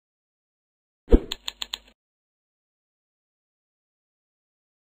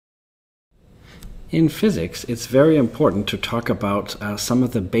In physics, it's very important to talk about some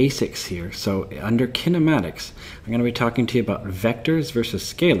of the basics here. So under kinematics, I'm going to be talking to you about vectors versus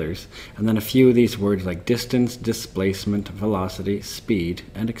scalars, and then a few of these words like distance, displacement, velocity, speed,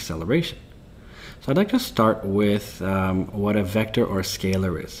 and acceleration. So I'd like to start with what a vector or a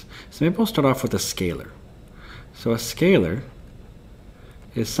scalar is. So maybe we'll start off with a scalar. So a scalar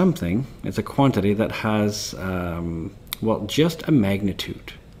is something, it's a quantity that has, well, just a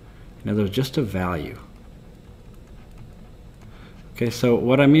magnitude. In other words, just a value. Okay, so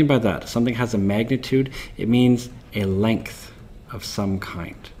what I mean by that, something has a magnitude, it means a length of some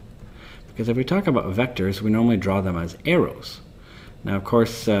kind. Because if we talk about vectors, we normally draw them as arrows. Now, of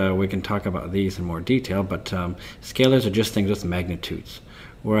course, we can talk about these in more detail, but scalars are just things with magnitudes.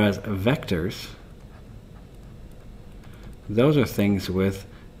 Whereas vectors, those are things with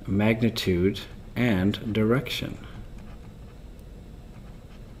magnitude and direction.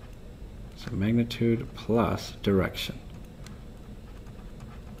 So magnitude plus direction.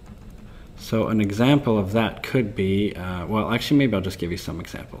 So an example of that could be, well, actually, maybe I'll just give you some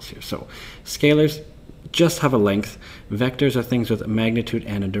examples here. So scalars just have a length. Vectors are things with a magnitude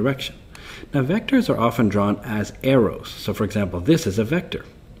and a direction. Now, vectors are often drawn as arrows. So for example, this is a vector.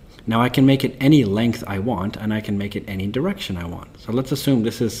 Now I can make it any length I want, and I can make it any direction I want. So let's assume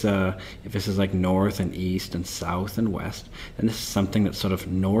this is, if this is like north and east and south and west, then this is something that's sort of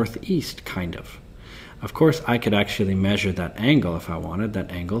northeast, kind of. Of course, I could actually measure that angle if I wanted, that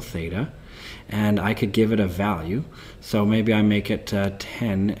angle theta, and I could give it a value. So maybe I make it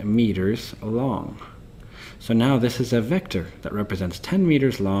 10 meters long. So now this is a vector that represents 10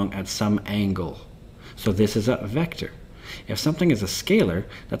 meters long at some angle. So this is a vector. If something is a scalar,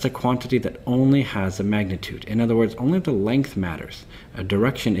 that's a quantity that only has a magnitude. In other words, only the length matters. A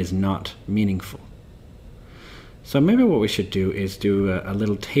direction is not meaningful. So maybe what we should do is do a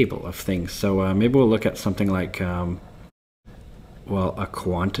little table of things. So maybe we'll look at something like, well, a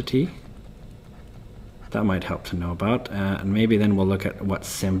quantity. That might help to know about. And maybe then we'll look at what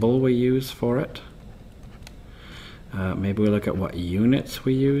symbol we use for it. Maybe we'll look at what units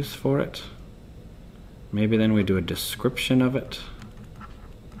we use for it. Maybe then we do a description of it.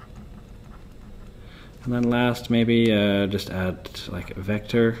 And then last, maybe just add like a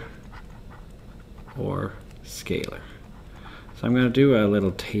vector or scalar. So I'm going to do a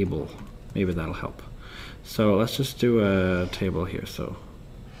little table. Maybe that'll help. So let's just do a table here. So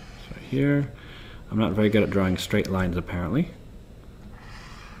here, I'm not very good at drawing straight lines apparently,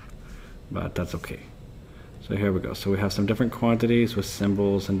 but that's okay. So here we go. So we have some different quantities with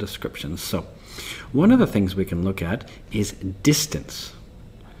symbols and descriptions. So one of the things we can look at is distance.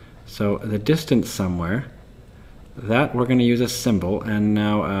 So the distance somewhere, that we're going to use a symbol. And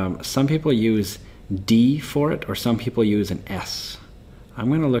now some people use D for it, or some people use an S. I'm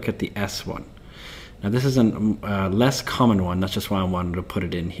going to look at the S one. Now this is a less common one. That's just why I wanted to put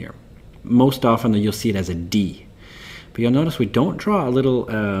it in here. Most often you'll see it as a D. But you'll notice we don't draw a little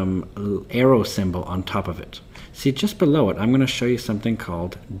arrow symbol on top of it. See, just below it, I'm going to show you something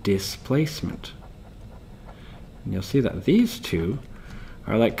called displacement. And you'll see that these two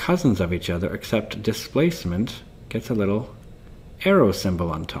are like cousins of each other, except displacement gets a little arrow symbol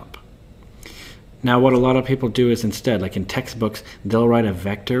on top. Now, what a lot of people do is instead, like in textbooks, they'll write a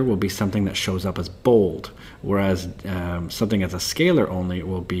vector will be something that shows up as bold, whereas something as a scalar only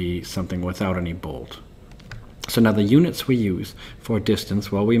will be something without any bold. So now the units we use for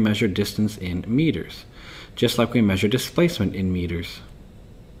distance, well, we measure distance in meters, just like we measure displacement in meters.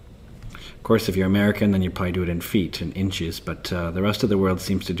 Of course, if you're American, then you probably do it in feet and inches, but the rest of the world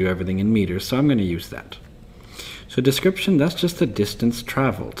seems to do everything in meters, so I'm going to use that. So description, that's just the distance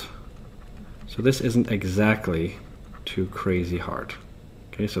traveled. So this isn't exactly too crazy hard.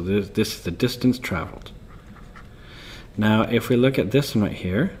 Okay, so this is the distance traveled. Now, if we look at this one right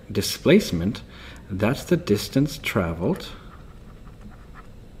here, displacement, that's the distance traveled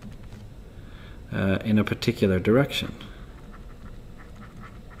in a particular direction.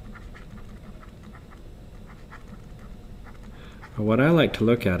 But what I like to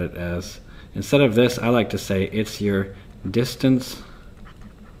look at it as, instead of this, I like to say it's your distance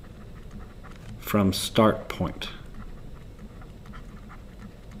from start point.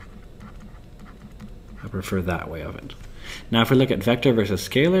 I prefer that way of it. Now if we look at vector versus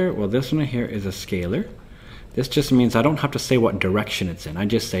scalar, well, this one here is a scalar. This just means I don't have to say what direction it's in. I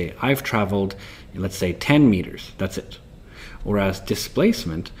just say I've traveled, let's say 10 meters, that's it. Whereas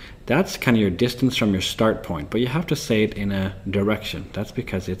displacement, that's kind of your distance from your start point, but you have to say it in a direction. That's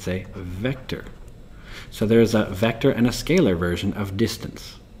because it's a vector. So there's a vector and a scalar version of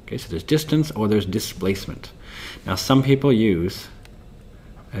distance. Okay, so there's distance or there's displacement. Now some people use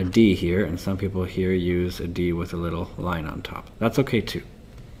a D here, and some people here use a D with a little line on top. That's okay too.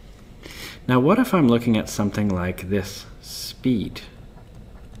 Now what if I'm looking at something like this, speed?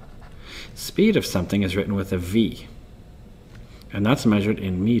 Speed of something is written with a V, and that's measured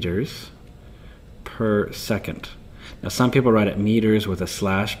in meters per second. Now some people write it meters with a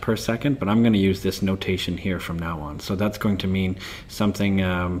slash per second, but I'm going to use this notation here from now on. So that's going to mean something,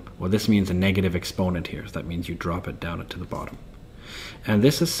 well, this means a negative exponent here, so that means you drop it down to the bottom. And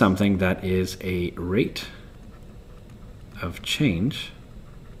this is something that is a rate of change.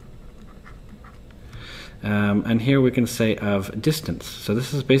 And here we can say of distance. So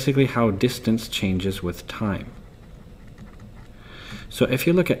this is basically how distance changes with time. So if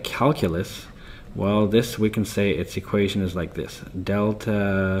you look at calculus, well, this we can say its equation is like this: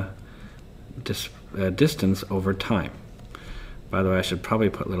 delta distance over time. By the way, I should probably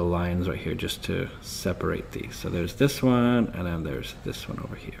put little lines right here just to separate these. So there's this one, and then there's this one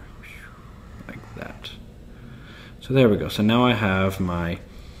over here, like that. So there we go. So now I have my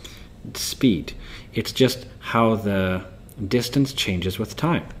speed. It's just how the distance changes with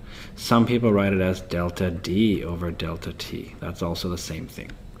time. Some people write it as delta d over delta t. That's also the same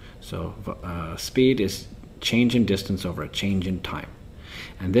thing. So speed is change in distance over a change in time.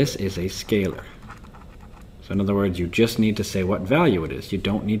 And this is a scalar. So in other words, you just need to say what value it is. You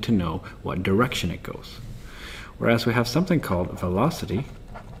don't need to know what direction it goes. Whereas we have something called velocity,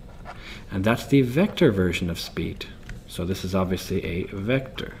 and that's the vector version of speed. So this is obviously a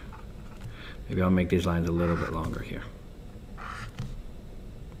vector. Maybe I'll make these lines a little bit longer here.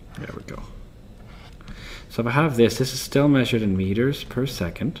 There we go. So if I have this, this is still measured in meters per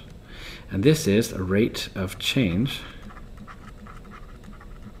second, and this is a rate of change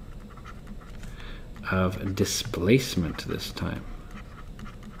of displacement this time.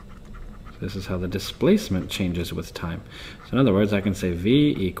 So this is how the displacement changes with time. So in other words, I can say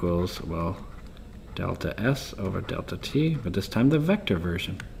V equals, well, delta S over delta T, but this time the vector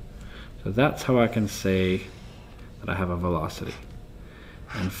version. So that's how I can say that I have a velocity.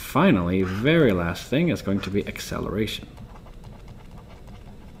 And finally, very last thing is going to be acceleration.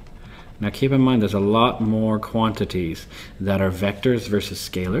 Now keep in mind there's a lot more quantities that are vectors versus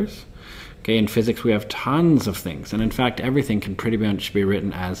scalars. Okay, in physics we have tons of things, and in fact everything can pretty much be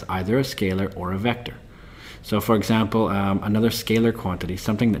written as either a scalar or a vector. So for example, another scalar quantity,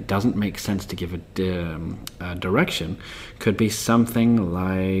 something that doesn't make sense to give a direction, could be something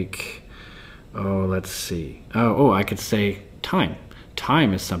like, oh, let's see. I could say time.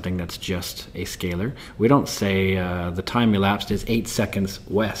 Time is something that's just a scalar. We don't say the time elapsed is 8 seconds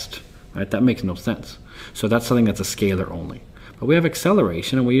west, right? That makes no sense. So that's something that's a scalar only. But we have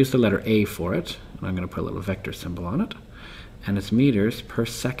acceleration, and we use the letter A for it. And I'm going to put a little vector symbol on it. And it's meters per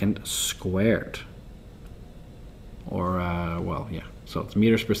second squared. Or, well, yeah. So it's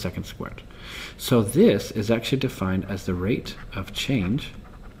meters per second squared. So this is actually defined as the rate of change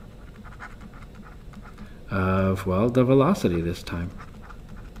of, well, the velocity this time.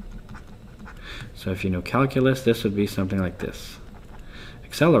 So if you know calculus, this would be something like this.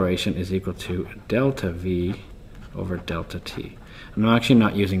 Acceleration is equal to delta V over delta T. And I'm actually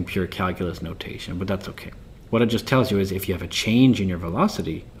not using pure calculus notation, but that's okay. What it just tells you is if you have a change in your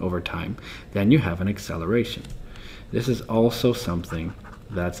velocity over time, then you have an acceleration. This is also something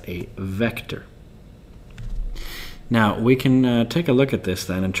that's a vector. Now, we can take a look at this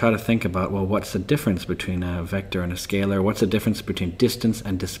then and try to think about, well, what's the difference between a vector and a scalar? What's the difference between distance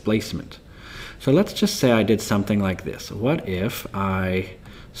and displacement? So let's just say I did something like this. What if I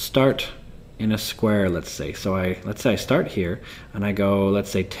start in a square, let's say. So let's say I start here, and I go, let's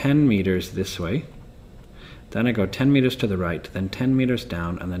say 10 meters this way. Then I go 10 meters to the right, then 10 meters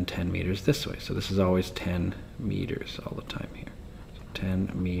down, and then 10 meters this way. So this is always 10 meters all the time here.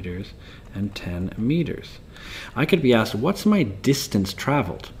 10 meters and 10 meters. I could be asked, what's my distance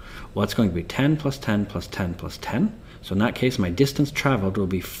traveled? Well, it's going to be 10 plus 10 plus 10 plus 10. So in that case, my distance traveled will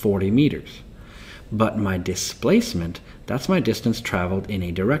be 40 meters. But my displacement, that's my distance traveled in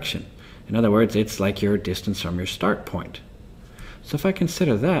a direction. In other words, it's like your distance from your start point. So if I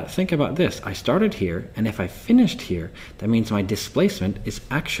consider that, think about this. I started here, and if I finished here, that means my displacement is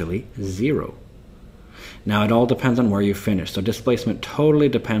actually 0. Now, it all depends on where you finish. So displacement totally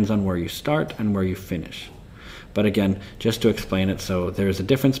depends on where you start and where you finish. But again, just to explain it, so there's a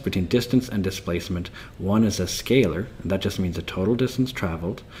difference between distance and displacement. One is a scalar, and that just means the total distance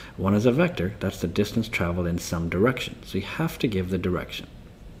traveled. One is a vector, that's the distance traveled in some direction. So you have to give the direction.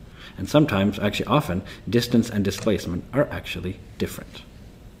 And sometimes, actually often, distance and displacement are actually different.